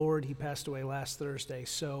Lord, he passed away last Thursday.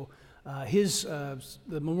 So the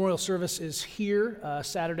memorial service is here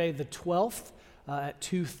Saturday the 12th at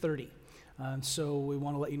 2:30. So we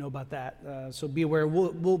want to let you know about that. So be aware.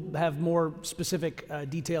 We'll have more specific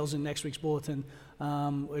details in next week's bulletin.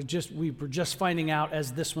 We were just finding out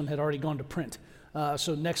as this one had already gone to print.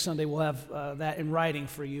 So next Sunday we'll have that in writing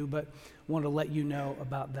for you, but wanted to let you know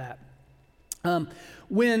about that.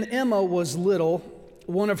 When Emma was little,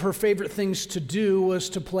 one of her favorite things to do was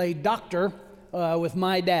to play doctor with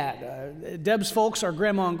my dad. Deb's folks are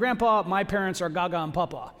Grandma and Grandpa. My parents are Gaga and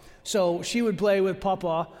Papa. So she would play with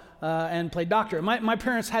Papa and play doctor. My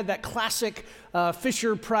parents had that classic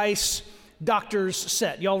Fisher-Price doctor's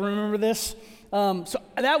set. Y'all remember this? So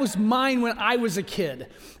that was mine when I was a kid.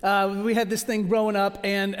 We had this thing growing up,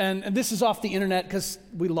 and this is off the internet because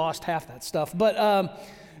we lost half that stuff. But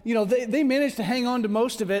they managed to hang on to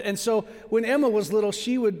most of it. And so when Emma was little,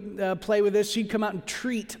 she would play with this. She'd come out and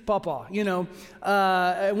treat Papa,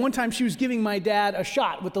 One time she was giving my dad a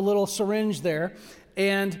shot with the little syringe there.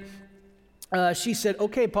 And she said,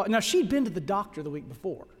 okay, Papa. Now, she'd been to the doctor the week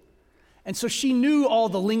before. And so she knew all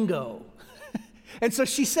the lingo. And so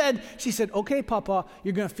she said, okay, Papa,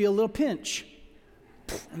 you're going to feel a little pinch.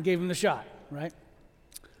 And gave him the shot, right?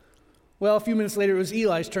 Well, a few minutes later, it was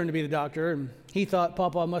Eli's turn to be the doctor, and he thought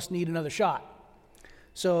Papa must need another shot.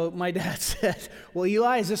 So my dad said, well,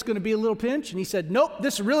 Eli, is this going to be a little pinch? And he said, nope,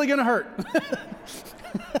 this is really going to hurt.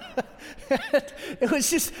 It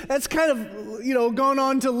was just, that's kind of, gone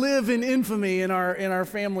on to live in infamy in our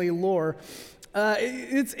family lore.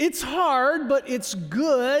 It's hard, but it's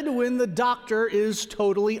good when the doctor is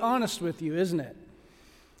totally honest with you, isn't it?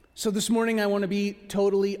 So this morning, I want to be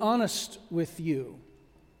totally honest with you.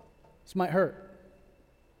 This might hurt.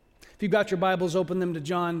 If you've got your Bibles, open them to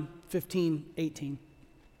John 15:18.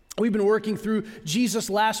 We've been working through Jesus'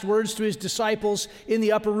 last words to his disciples in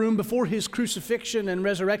the upper room before his crucifixion and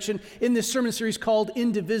resurrection in this sermon series called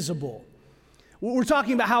Indivisible. We're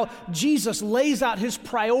talking about how Jesus lays out his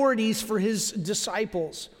priorities for his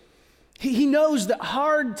disciples. He knows that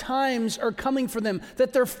hard times are coming for them,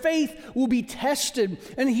 that their faith will be tested,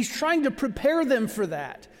 and he's trying to prepare them for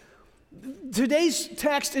that. Today's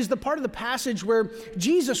text is the part of the passage where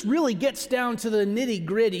Jesus really gets down to the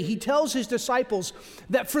nitty-gritty. He tells his disciples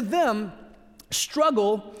that for them,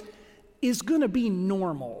 struggle is going to be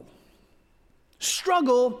normal.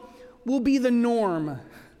 Struggle will be the norm.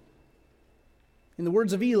 In the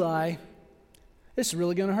words of Eli, this is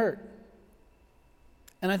really going to hurt.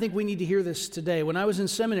 And I think we need to hear this today. When I was in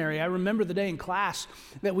seminary, I remember the day in class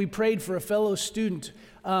that we prayed for a fellow student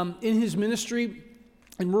in his ministry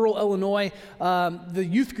in rural Illinois. The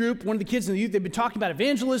youth group, one of the kids in the youth, they've been talking about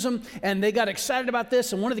evangelism, and they got excited about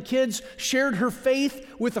this, and one of the kids shared her faith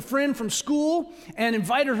with a friend from school and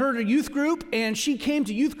invited her to youth group, and she came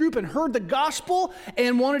to youth group and heard the gospel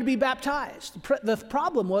and wanted to be baptized. The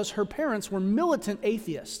problem was her parents were militant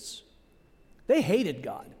atheists. They hated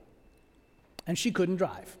God, and she couldn't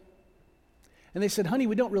drive. And they said, honey,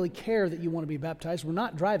 we don't really care that you want to be baptized. We're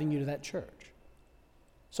not driving you to that church.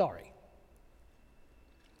 Sorry.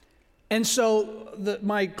 And so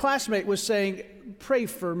my classmate was saying, pray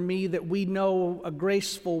for me that we know a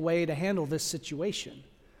graceful way to handle this situation.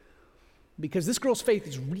 Because this girl's faith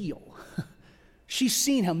is real. She's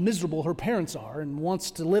seen how miserable her parents are and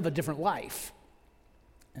wants to live a different life.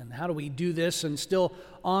 And how do we do this and still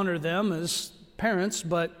honor them as parents,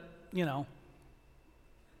 but,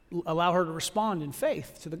 allow her to respond in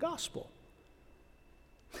faith to the gospel?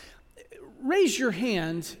 Raise your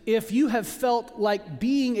hand if you have felt like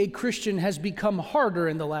being a Christian has become harder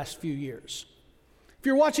in the last few years. If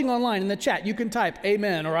you're watching online in the chat, you can type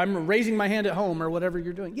amen, or I'm raising my hand at home, or whatever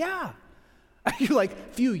you're doing. Yeah. You're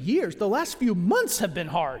like, few years? The last few months have been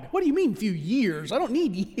hard. What do you mean few years? I don't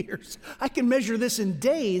need years. I can measure this in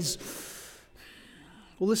days.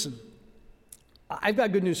 Well, listen, I've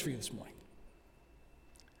got good news for you this morning.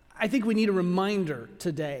 I think we need a reminder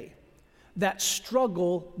today that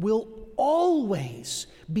struggle will always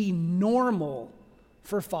be normal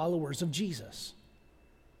for followers of Jesus.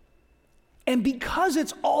 And because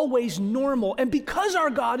it's always normal, and because our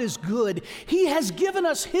God is good, he has given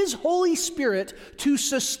us his Holy Spirit to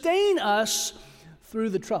sustain us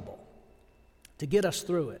through the trouble, to get us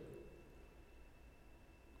through it.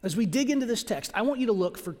 As we dig into this text, I want you to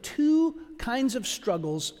look for two kinds of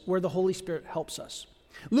struggles where the Holy Spirit helps us.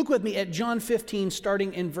 Look with me at John 15,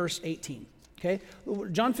 starting in verse 18. Okay?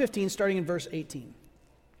 John 15, starting in verse 18.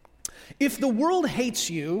 If the world hates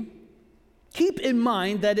you, keep in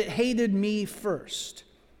mind that it hated me first.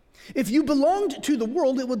 If you belonged to the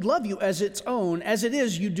world, it would love you as its own. As it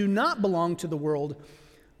is, you do not belong to the world,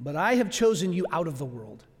 but I have chosen you out of the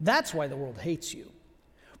world. That's why the world hates you.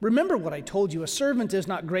 Remember what I told you, a servant is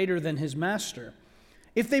not greater than his master.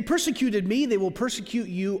 If they persecuted me, they will persecute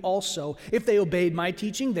you also. If they obeyed my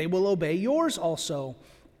teaching, they will obey yours also.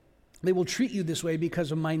 They will treat you this way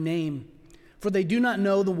because of my name, for they do not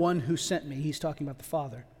know the one who sent me. He's talking about the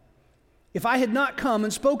Father. If I had not come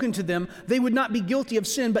and spoken to them, they would not be guilty of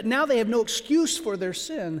sin, but now they have no excuse for their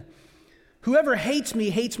sin. Whoever hates me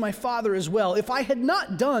hates my Father as well. If I had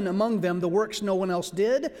not done among them the works no one else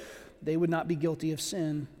did, they would not be guilty of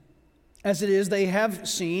sin. As it is, they have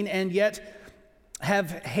seen and yet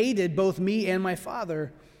have hated both me and my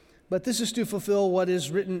Father. But this is to fulfill what is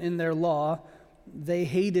written in their law. They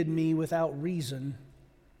hated me without reason.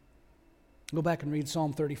 Go back and read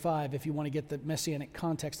Psalm 35 if you want to get the messianic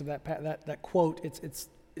context of that quote.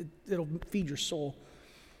 It'll feed your soul.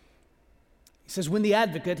 He says, when the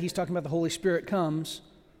advocate, he's talking about the Holy Spirit, comes,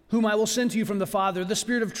 whom I will send to you from the Father, the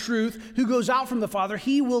Spirit of truth, who goes out from the Father,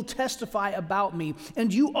 he will testify about me.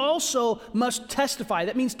 And you also must testify.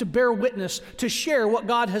 That means to bear witness, to share what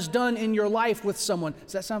God has done in your life with someone.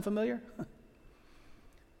 Does that sound familiar?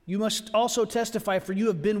 You must also testify, for you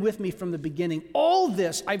have been with me from the beginning. All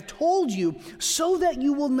this I've told you so that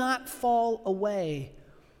you will not fall away.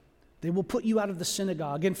 They will put you out of the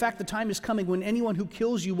synagogue. In fact, the time is coming when anyone who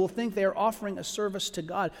kills you will think they are offering a service to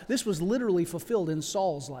God. This was literally fulfilled in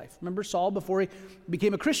Saul's life. Remember Saul, before he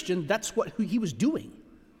became a Christian, that's what he was doing.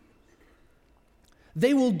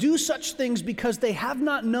 They will do such things because they have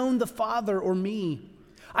not known the Father or me.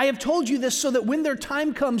 I have told you this so that when their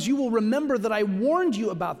time comes, you will remember that I warned you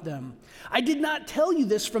about them. I did not tell you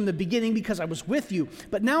this from the beginning because I was with you,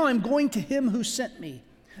 but now I'm going to him who sent me.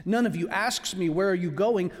 None of you asks me, where are you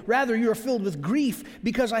going? Rather, you are filled with grief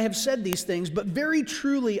because I have said these things. But very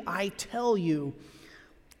truly, I tell you,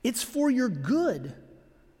 it's for your good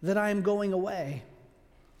that I am going away.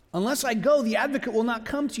 Unless I go, the advocate will not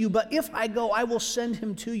come to you. But if I go, I will send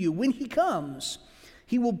him to you. When he comes,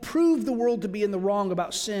 he will prove the world to be in the wrong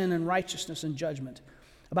about sin and righteousness and judgment.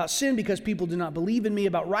 About sin, because people do not believe in me.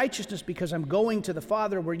 About righteousness, because I'm going to the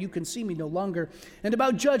Father where you can see me no longer. And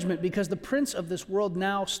about judgment, because the prince of this world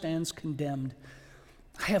now stands condemned.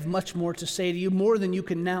 I have much more to say to you, more than you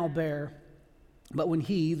can now bear. But when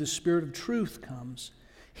he, the Spirit of truth, comes,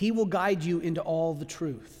 he will guide you into all the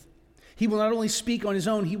truth. He will not only speak on his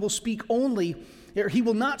own, he will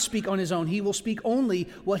not speak on his own, he will speak only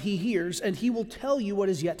what he hears, and he will tell you what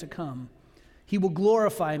is yet to come. He will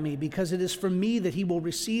glorify me, because it is from me that he will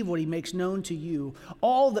receive what he makes known to you.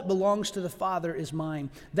 All that belongs to the Father is mine.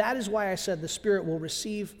 That is why I said the Spirit will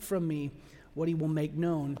receive from me what he will make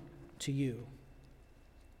known to you.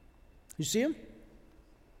 You see him?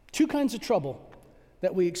 Two kinds of trouble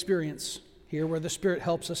that we experience here where the Spirit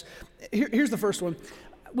helps us. Here's the first one.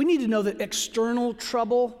 We need to know that external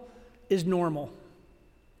trouble is normal.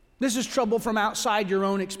 This is trouble from outside your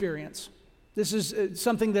own experience. This is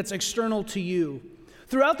something that's external to you.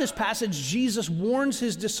 Throughout this passage, Jesus warns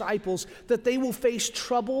his disciples that they will face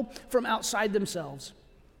trouble from outside themselves.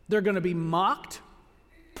 They're going to be mocked,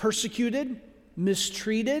 persecuted,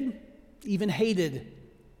 mistreated, even hated.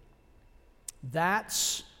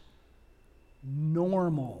 That's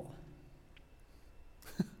normal.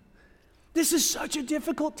 This is such a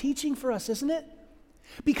difficult teaching for us, isn't it?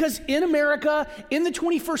 Because in America, in the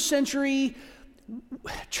 21st century,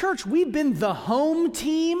 church, we've been the home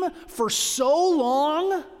team for so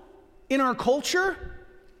long in our culture.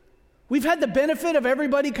 We've had the benefit of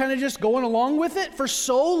everybody kind of just going along with it for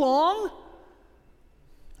so long.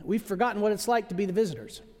 We've forgotten what it's like to be the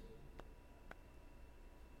visitors.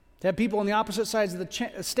 To have people on the opposite sides of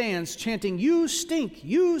the stands chanting, you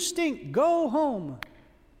stink, go home.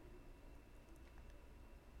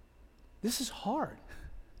 This is hard.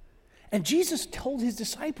 And Jesus told his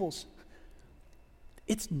disciples,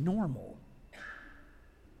 it's normal.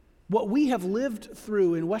 What we have lived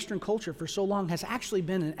through in Western culture for so long has actually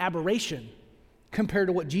been an aberration compared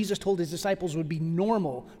to what Jesus told his disciples would be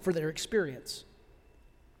normal for their experience.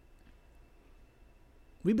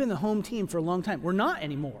 We've been the home team for a long time. We're not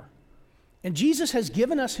anymore. And Jesus has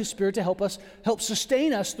given us his Spirit to help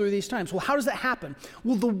sustain us through these times. Well, how does that happen?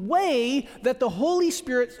 Well, the way that the Holy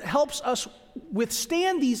Spirit helps us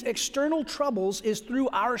withstand these external troubles is through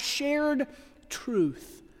our shared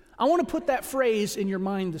truth. I want to put that phrase in your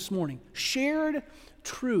mind this morning. Shared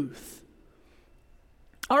truth.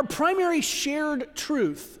 Our primary shared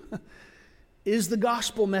truth is the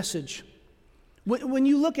gospel message. When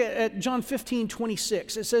you look at John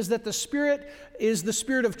 15:26, it says that the Spirit is the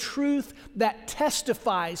Spirit of truth that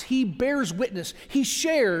testifies. He bears witness. He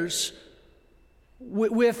shares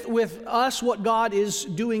with us what God is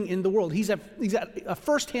doing in the world. He's got a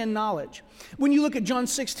firsthand knowledge. When you look at John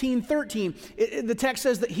 16:13, the text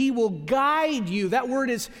says that he will guide you. That word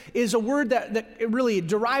is a word that really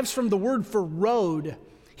derives from the word for road.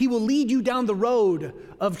 He will lead you down the road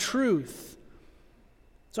of truth.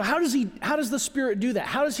 So how does the Spirit do that?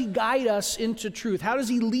 How does he guide us into truth? How does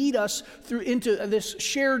he lead us into this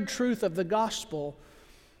shared truth of the gospel?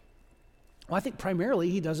 Well, I think primarily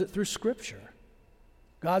he does it through Scripture.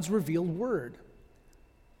 God's revealed word.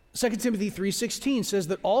 2 Timothy 3:16 says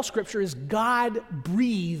that all Scripture is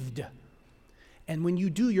God-breathed. And when you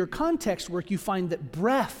do your context work, you find that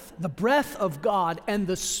the breath of God and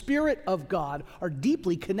the Spirit of God are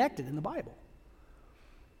deeply connected in the Bible.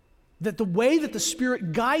 That the way that the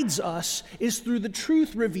Spirit guides us is through the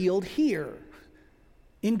truth revealed here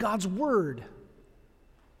in God's Word.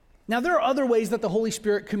 Now, there are other ways that the Holy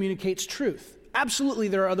Spirit communicates truth. Absolutely,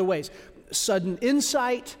 there are other ways. Sudden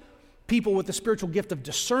insight, people with the spiritual gift of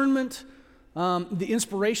discernment, the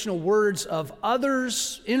inspirational words of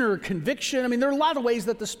others, inner conviction. I mean, there are a lot of ways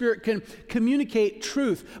that the Spirit can communicate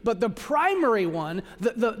truth, but the primary one,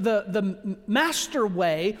 the master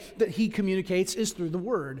way that he communicates is through the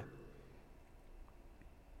Word.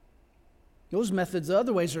 Those methods, the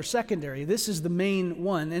other ways, are secondary. This is the main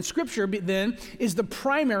one. And Scripture, then, is the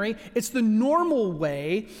primary, it's the normal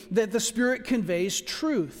way that the Spirit conveys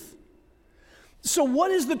truth. So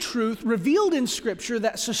what is the truth revealed in Scripture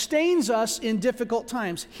that sustains us in difficult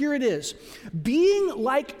times? Here it is. Being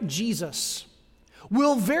like Jesus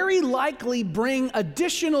will very likely bring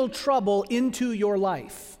additional trouble into your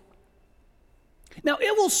life. Now,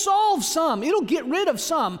 it will solve some. It'll get rid of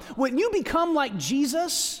some. When you become like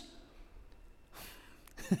Jesus,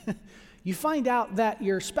 you find out that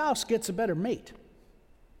your spouse gets a better mate.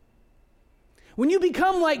 When you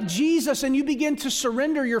become like Jesus and you begin to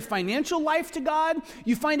surrender your financial life to God,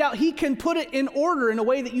 you find out he can put it in order in a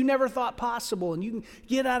way that you never thought possible, and you can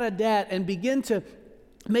get out of debt and begin to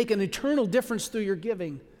make an eternal difference through your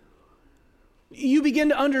giving. You begin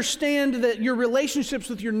to understand that your relationships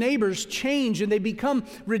with your neighbors change and they become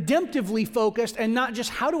redemptively focused and not just,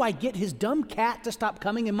 how do I get his dumb cat to stop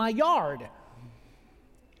coming in my yard?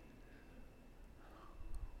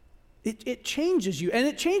 It changes you, and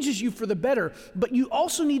it changes you for the better. But you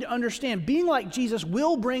also need to understand, being like Jesus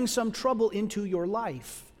will bring some trouble into your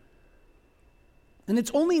life. And it's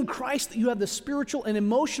only in Christ that you have the spiritual and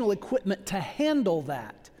emotional equipment to handle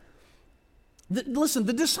that. Listen,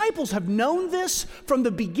 the disciples have known this from the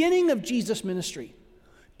beginning of Jesus' ministry.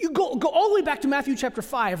 You go all the way back to Matthew chapter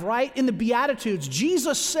 5, right? In the Beatitudes,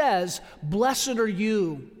 Jesus says, "Blessed are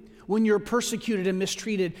you when you're persecuted and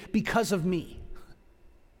mistreated because of me."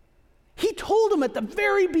 He told them at the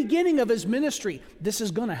very beginning of his ministry, this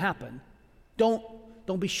is going to happen. Don't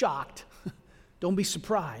be shocked. Don't be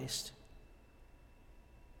surprised.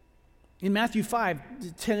 In Matthew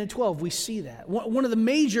 5, 10 and 12, we see that. One of the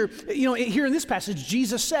major, here in this passage,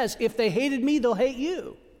 Jesus says, if they hated me, they'll hate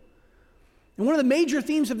you. And one of the major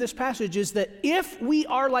themes of this passage is that if we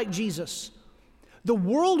are like Jesus, the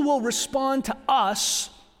world will respond to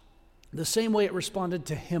us the same way it responded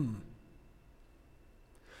to him.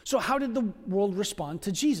 So how did the world respond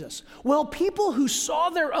to Jesus? Well, people who saw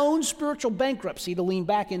their own spiritual bankruptcy, to lean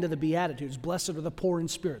back into the Beatitudes, blessed are the poor in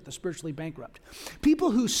spirit, the spiritually bankrupt. People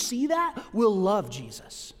who see that will love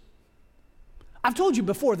Jesus. I've told you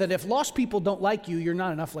before that if lost people don't like you, you're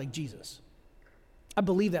not enough like Jesus. I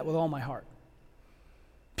believe that with all my heart.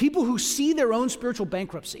 People who see their own spiritual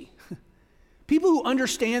bankruptcy, people who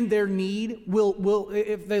understand their need will,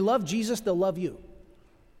 if they love Jesus, they'll love you.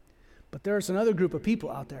 But there's another group of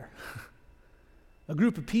people out there, a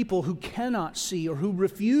group of people who cannot see or who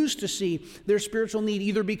refuse to see their spiritual need,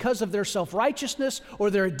 either because of their self-righteousness or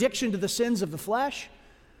their addiction to the sins of the flesh.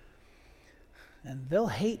 And they'll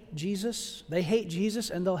hate Jesus. They hate Jesus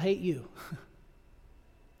and they'll hate you.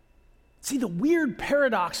 See, the weird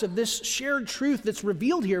paradox of this shared truth that's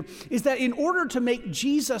revealed here is that in order to make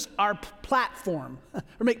Jesus our platform,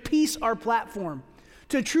 or make peace our platform,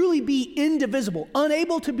 to truly be indivisible,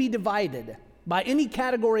 unable to be divided by any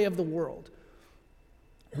category of the world,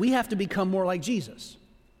 we have to become more like Jesus.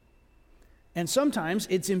 And sometimes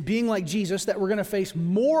it's in being like Jesus that we're going to face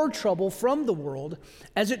more trouble from the world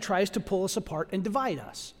as it tries to pull us apart and divide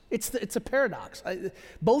us. It's a paradox.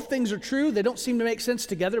 Both things are true. They don't seem to make sense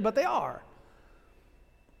together, but they are.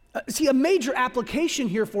 See, a major application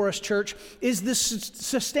here for us, church, is this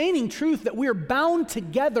sustaining truth that we are bound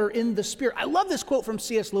together in the Spirit. I love this quote from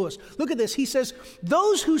C.S. Lewis. Look at this. He says,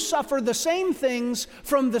 "Those who suffer the same things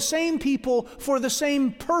from the same people for the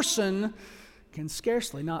same person can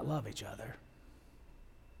scarcely not love each other."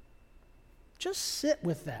 Just sit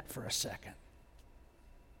with that for a second.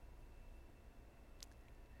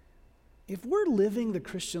 If we're living the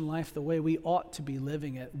Christian life the way we ought to be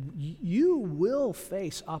living it, you will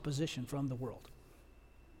face opposition from the world.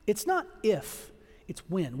 It's not if, it's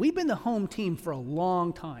when. We've been the home team for a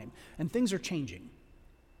long time, and things are changing.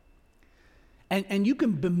 And you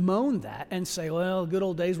can bemoan that and say, well, good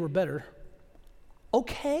old days were better.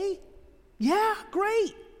 Okay, yeah,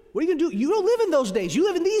 great. What are you going to do? You don't live in those days. You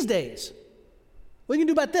live in these days. What are you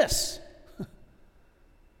going to do about this?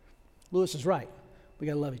 Lewis is right. We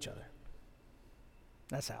got to love each other.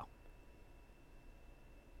 That's how.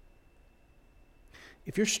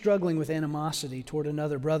 If you're struggling with animosity toward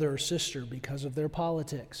another brother or sister because of their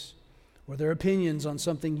politics or their opinions on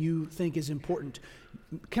something you think is important,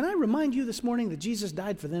 can I remind you this morning that Jesus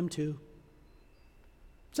died for them too?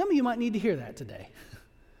 Some of you might need to hear that today.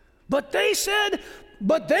 But they said,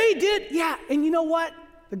 but they did. Yeah, and you know what?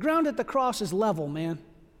 The ground at the cross is level, man.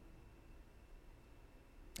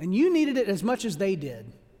 And you needed it as much as they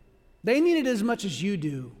did. They needed it as much as you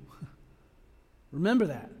do. Remember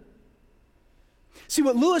that. See,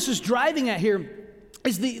 what Lewis is driving at here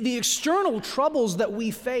is the external troubles that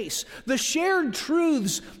we face, the shared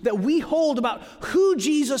truths that we hold about who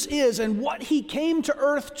Jesus is and what he came to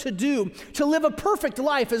earth to do, to live a perfect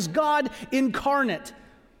life as God incarnate,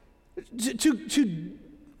 to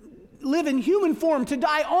live in human form, to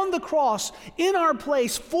die on the cross in our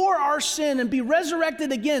place for our sin and be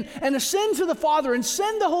resurrected again and ascend to the Father and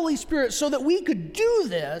send the Holy Spirit so that we could do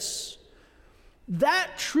this.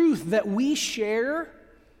 That truth that we share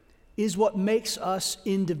is what makes us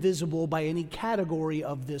indivisible by any category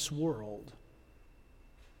of this world.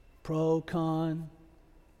 Pro, con,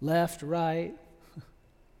 left, right.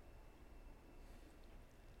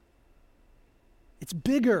 It's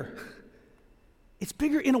bigger. It's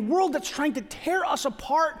bigger in a world that's trying to tear us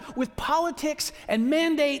apart with politics and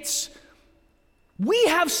mandates. We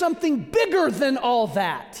have something bigger than all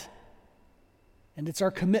that. And it's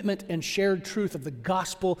our commitment and shared truth of the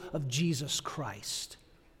gospel of Jesus Christ.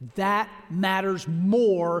 That matters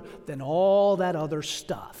more than all that other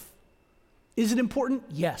stuff. Is it important?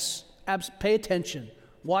 Yes. Pay attention.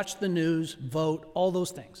 Watch the news, vote, all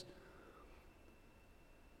those things.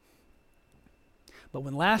 But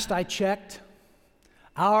when last I checked,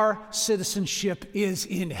 our citizenship is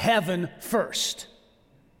in heaven first.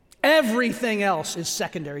 Everything else is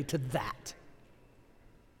secondary to that.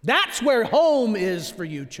 That's where home is for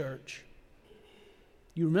you, church.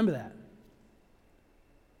 You remember that.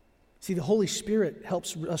 See, the Holy Spirit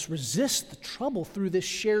helps us resist the trouble through this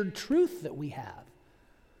shared truth that we have.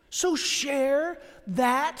 So share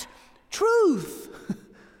that truth.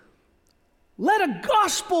 Let a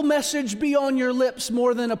gospel message be on your lips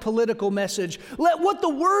more than a political message. Let what the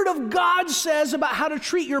Word of God says about how to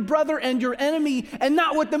treat your brother and your enemy and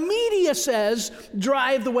not what the media says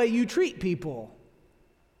drive the way you treat people.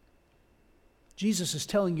 Jesus is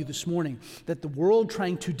telling you this morning that the world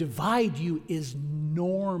trying to divide you is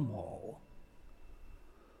normal.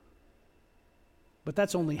 But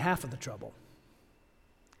that's only half of the trouble.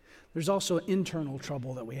 There's also internal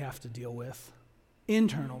trouble that we have to deal with.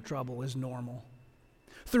 Internal trouble is normal.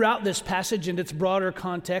 Throughout this passage and its broader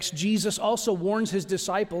context, Jesus also warns his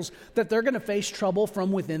disciples that they're going to face trouble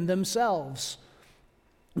from within themselves.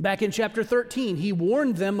 Back in chapter 13, he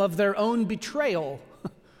warned them of their own betrayal.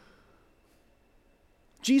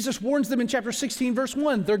 Jesus warns them in chapter 16, verse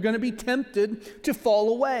 1, they're going to be tempted to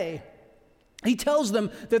fall away. He tells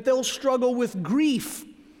them that they'll struggle with grief,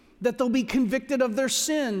 that they'll be convicted of their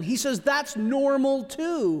sin. He says that's normal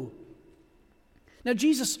too. Now,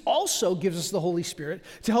 Jesus also gives us the Holy Spirit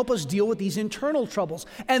to help us deal with these internal troubles.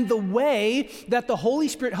 And the way that the Holy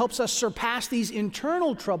Spirit helps us surpass these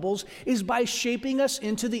internal troubles is by shaping us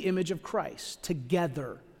into the image of Christ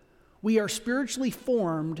together. We are spiritually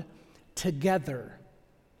formed together.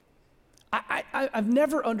 I've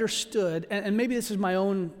never understood, and maybe this is my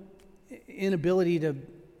own inability to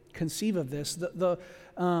conceive of this,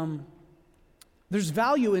 there's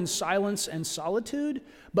value in silence and solitude,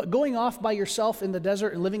 but going off by yourself in the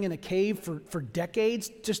desert and living in a cave for decades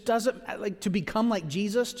just doesn't, like, to become like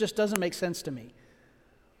Jesus just doesn't make sense to me.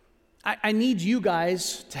 I need you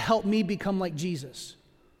guys to help me become like Jesus.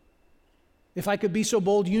 If I could be so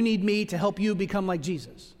bold, you need me to help you become like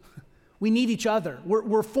Jesus. We need each other.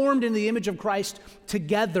 We're formed in the image of Christ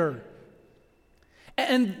together.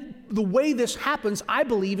 And the way this happens, I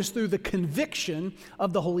believe, is through the conviction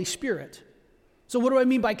of the Holy Spirit. So what do I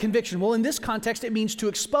mean by conviction? Well, in this context, it means to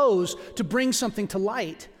expose, to bring something to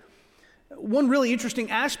light. One really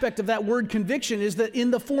interesting aspect of that word conviction is that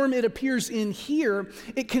in the form it appears in here,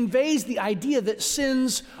 it conveys the idea that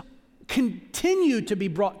sins continue to be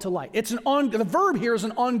brought to light. The verb here is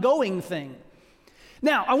an ongoing thing.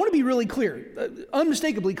 Now, I want to be really clear,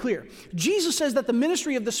 unmistakably clear. Jesus says that the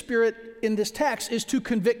ministry of the Spirit in this text is to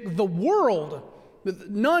convict the world,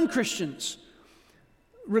 non-Christians,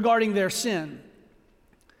 regarding their sin.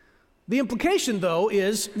 The implication, though,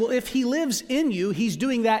 is, well, if he lives in you, he's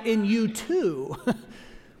doing that in you too.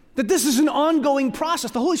 That this is an ongoing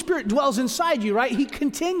process. The Holy Spirit dwells inside you, right? He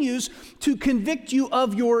continues to convict you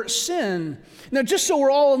of your sin. Now, just so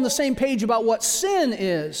we're all on the same page about what sin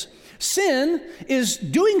is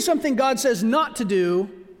doing something God says not to do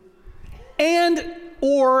and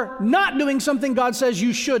or not doing something God says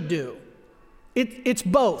you should do. It's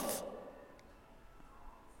both.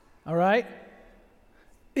 All right?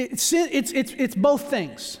 It's both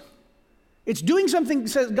things. It's doing something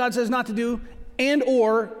God says not to do and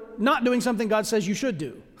or not doing something God says you should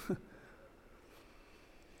do.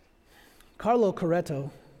 Carlo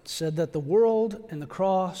Carretto said that the world and the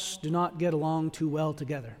cross do not get along too well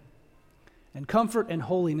together, and comfort and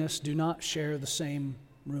holiness do not share the same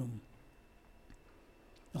room.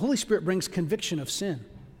 The Holy Spirit brings conviction of sin.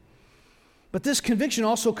 But this conviction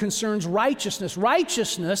also concerns righteousness.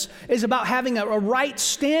 Righteousness is about having a right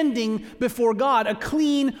standing before God, a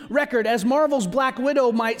clean record. As Marvel's Black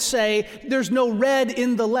Widow might say, there's no red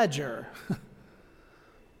in the ledger. I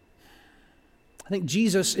think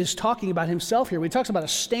Jesus is talking about himself here. When he talks about a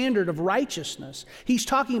standard of righteousness, he's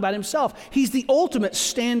talking about himself. He's the ultimate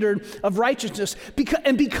standard of righteousness.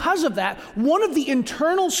 Because of that, one of the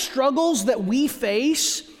internal struggles that we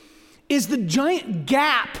face is the giant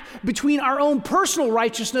gap between our own personal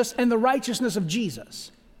righteousness and the righteousness of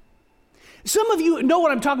Jesus. Some of you know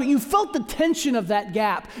what I'm talking about. You felt the tension of that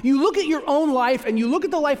gap. You look at your own life and you look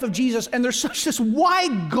at the life of Jesus, and there's such this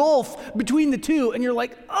wide gulf between the two, and you're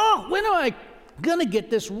like, oh, when am I going to get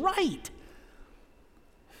this right?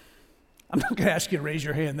 I'm not going to ask you to raise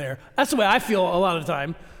your hand there. That's the way I feel a lot of the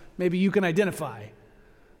time. Maybe you can identify.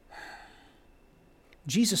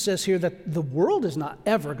 Jesus says here that the world is not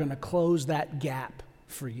ever going to close that gap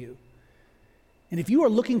for you. And if you are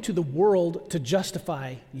looking to the world to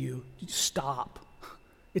justify you, stop.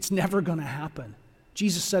 It's never going to happen.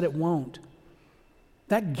 Jesus said it won't.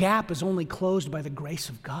 That gap is only closed by the grace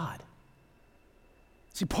of God.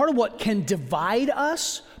 See, part of what can divide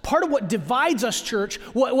us, part of what divides us, church,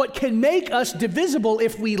 what can make us divisible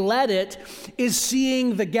if we let it, is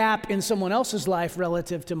seeing the gap in someone else's life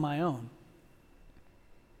relative to my own.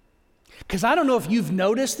 Because I don't know if you've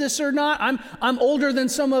noticed this or not. I'm older than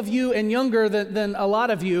some of you and younger than a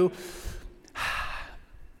lot of you.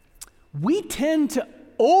 We tend to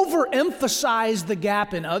overemphasize the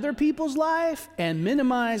gap in other people's life and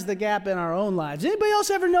minimize the gap in our own lives. Anybody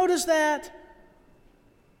else ever notice that?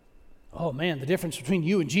 Oh man, the difference between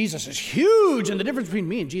you and Jesus is huge, and the difference between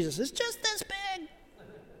me and Jesus is just this big.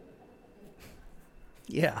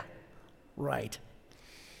 Yeah, right.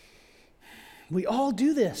 We all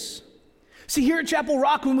do this. See, here at Chapel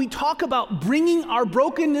Rock, when we talk about bringing our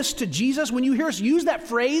brokenness to Jesus, when you hear us use that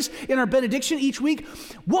phrase in our benediction each week,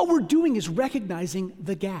 what we're doing is recognizing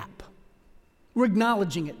the gap. We're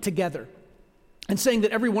acknowledging it together and saying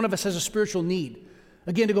that every one of us has a spiritual need.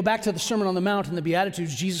 Again, to go back to the Sermon on the Mount and the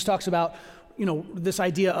Beatitudes, Jesus talks about, this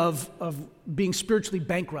idea of being spiritually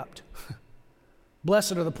bankrupt.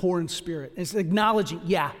 Blessed are the poor in spirit. It's acknowledging,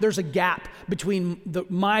 there's a gap between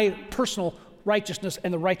my personal righteousness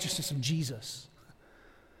and the righteousness of Jesus.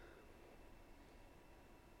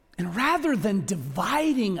 And rather than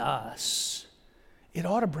dividing us, it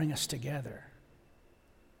ought to bring us together.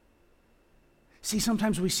 See,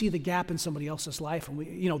 sometimes we see the gap in somebody else's life,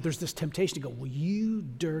 and there's this temptation to go, well, you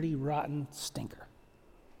dirty, rotten stinker.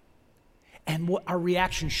 And what our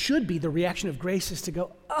reaction should be, the reaction of grace, is to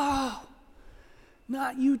go, oh,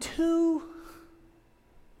 not you too.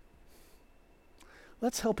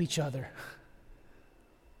 Let's help each other.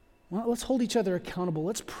 Well, let's hold each other accountable.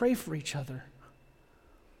 Let's pray for each other.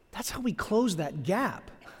 That's how we close that gap.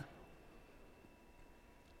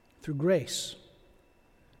 Through grace.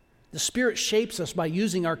 The Spirit shapes us by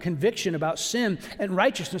using our conviction about sin and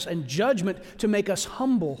righteousness and judgment to make us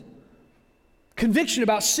humble. Conviction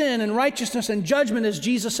about sin and righteousness and judgment, as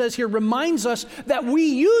Jesus says here, reminds us that we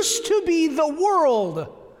used to be the world,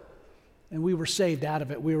 and we were saved out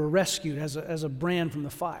of it. We were rescued as a brand from the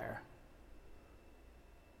fire.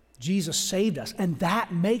 Jesus saved us, and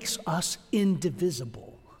that makes us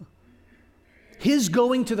indivisible. His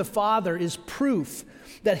going to the Father is proof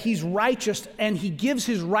that he's righteous, and he gives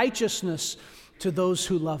his righteousness to those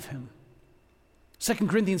who love him. 2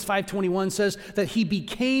 Corinthians 5:21 says that he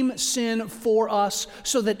became sin for us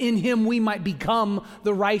so that in him we might become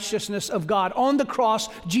the righteousness of God. On the cross,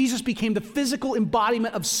 Jesus became the physical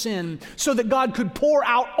embodiment of sin so that God could pour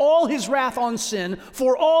out all his wrath on sin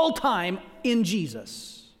for all time in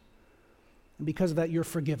Jesus. And because of that, you're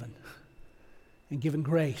forgiven and given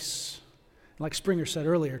grace. Like Springer said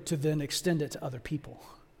earlier, to then extend it to other people.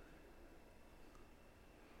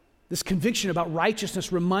 This conviction about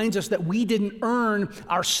righteousness reminds us that we didn't earn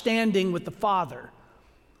our standing with the Father.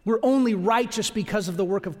 We're only righteous because of the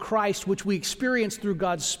work of Christ, which we experience through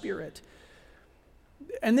God's Spirit.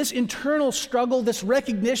 And this internal struggle, this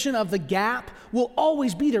recognition of the gap will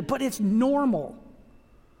always be there, but it's normal.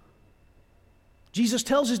 Jesus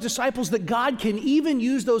tells his disciples that God can even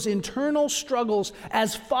use those internal struggles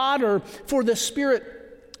as fodder for the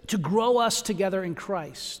Spirit to grow us together in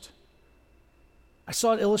Christ. I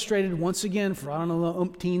saw it illustrated once again for, I don't know, the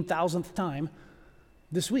umpteen thousandth time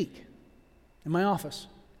this week in my office.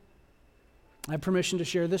 I have permission to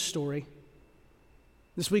share this story.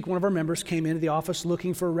 This week, one of our members came into the office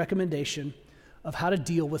looking for a recommendation of how to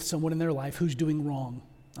deal with someone in their life who's doing wrong.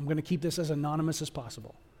 I'm going to keep this as anonymous as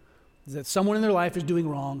possible. That someone in their life is doing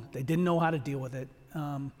wrong. They didn't know how to deal with it.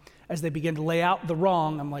 As they begin to lay out the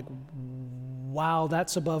wrong, I'm like, wow,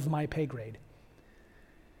 that's above my pay grade.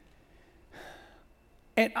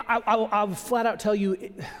 And I'll flat out tell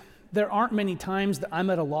you, there aren't many times that I'm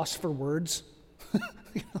at a loss for words.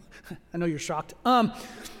 I know you're shocked. I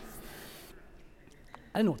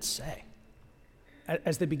didn't know what to say.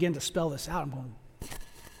 As they begin to spell this out, I'm going,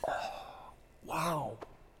 oh, wow.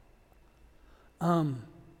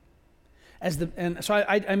 And so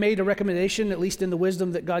I made a recommendation, at least in the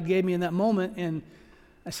wisdom that God gave me in that moment, and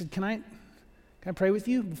I said, can I pray with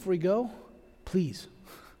you before you go? Please.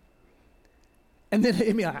 And then I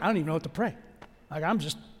don't even know what to pray. Like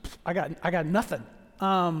I got nothing.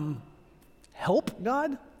 Help,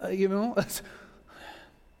 God,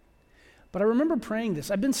 But I remember praying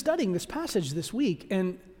this. I've been studying this passage this week,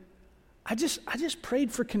 and I just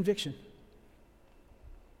prayed for conviction.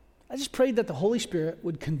 I just prayed that the Holy Spirit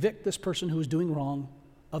would convict this person who is doing wrong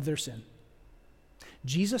of their sin.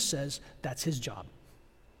 Jesus says that's his job.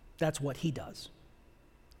 That's what he does.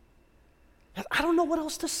 I don't know what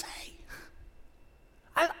else to say.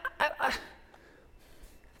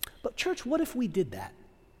 But church, what if we did that?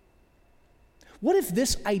 What if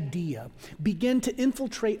this idea began to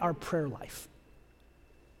infiltrate our prayer life?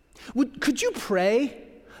 Could you pray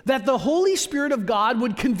that the Holy Spirit of God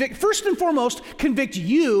would first and foremost, convict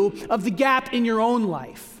you of the gap in your own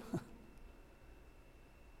life?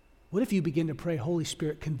 What if you begin to pray, Holy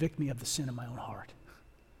Spirit, convict me of the sin in my own heart?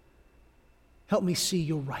 Help me see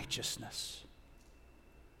your righteousness.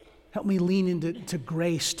 Help me lean into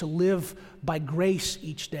grace, to live by grace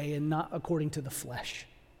each day and not according to the flesh.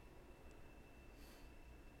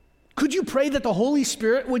 Could you pray that the Holy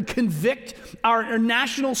Spirit would convict our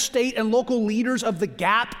national, state, and local leaders of the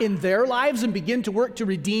gap in their lives and begin to work to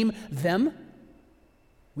redeem them?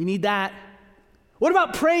 We need that. What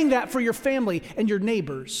about praying that for your family and your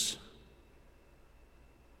neighbors?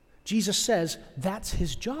 Jesus says that's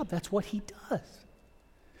his job. That's what he does.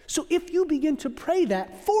 So if you begin to pray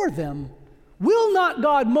that for them, will not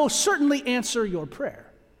God most certainly answer your prayer?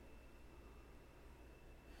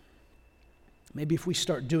 Maybe if we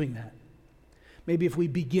start doing that, maybe if we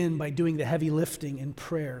begin by doing the heavy lifting in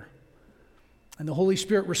prayer, and the Holy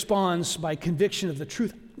Spirit responds by conviction of the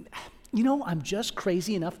truth, I'm just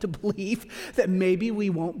crazy enough to believe that maybe we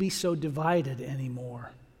won't be so divided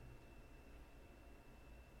anymore,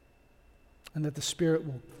 and that the Spirit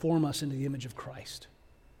will form us into the image of Christ.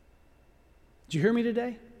 Did you hear me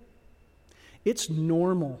today? It's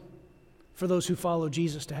normal for those who follow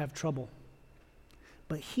Jesus to have trouble,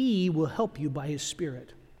 but he will help you by his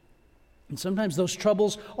Spirit. And sometimes those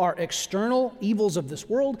troubles are external evils of this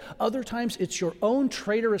world. Other times it's your own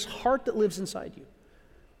traitorous heart that lives inside you.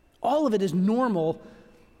 All of it is normal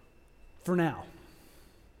for now.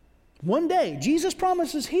 One day, Jesus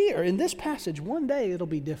promises here in this passage, one day it'll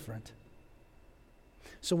be different.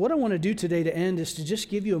 So what I want to do today to end is to just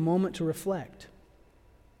give you a moment to reflect.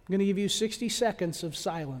 I'm going to give you 60 seconds of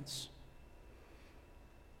silence.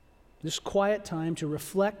 This quiet time to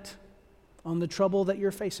reflect on the trouble that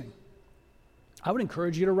you're facing. I would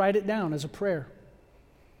encourage you to write it down as a prayer,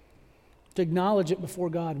 to acknowledge it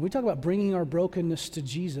before God. We talk about bringing our brokenness to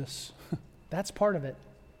Jesus. That's part of it.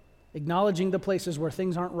 Acknowledging the places where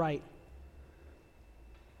things aren't right.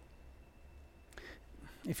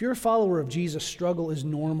 If you're a follower of Jesus, struggle is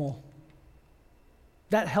normal.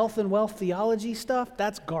 That health and wealth theology stuff,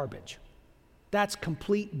 that's garbage. That's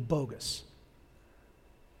complete bogus.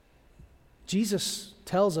 Jesus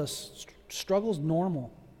tells us struggle's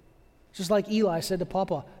normal. Just like Eli said to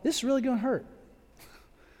Papa, this is really going to hurt.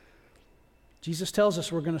 Jesus tells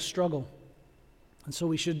us we're going to struggle. And so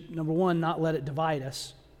we should, number one, not let it divide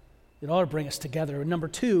us. It ought to bring us together. And number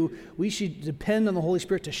two, we should depend on the Holy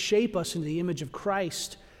Spirit to shape us into the image of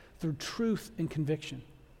Christ through truth and conviction.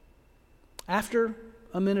 After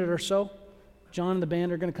a minute or so, John and the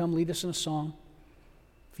band are going to come lead us in a song.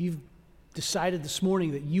 If you've decided this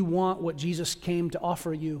morning that you want what Jesus came to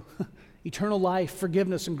offer you, eternal life,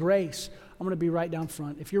 forgiveness, and grace, I'm going to be right down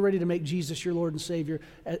front. If you're ready to make Jesus your Lord and Savior,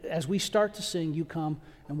 as we start to sing, you come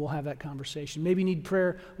and we'll have that conversation. Maybe you need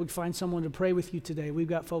prayer. We can find someone to pray with you today. We've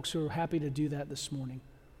got folks who are happy to do that this morning.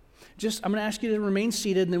 I'm going to ask you to remain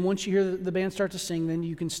seated, and then once you hear the band start to sing, then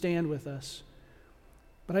you can stand with us.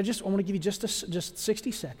 But I want to give you just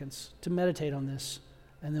 60 seconds to meditate on this,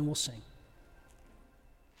 and then we'll sing.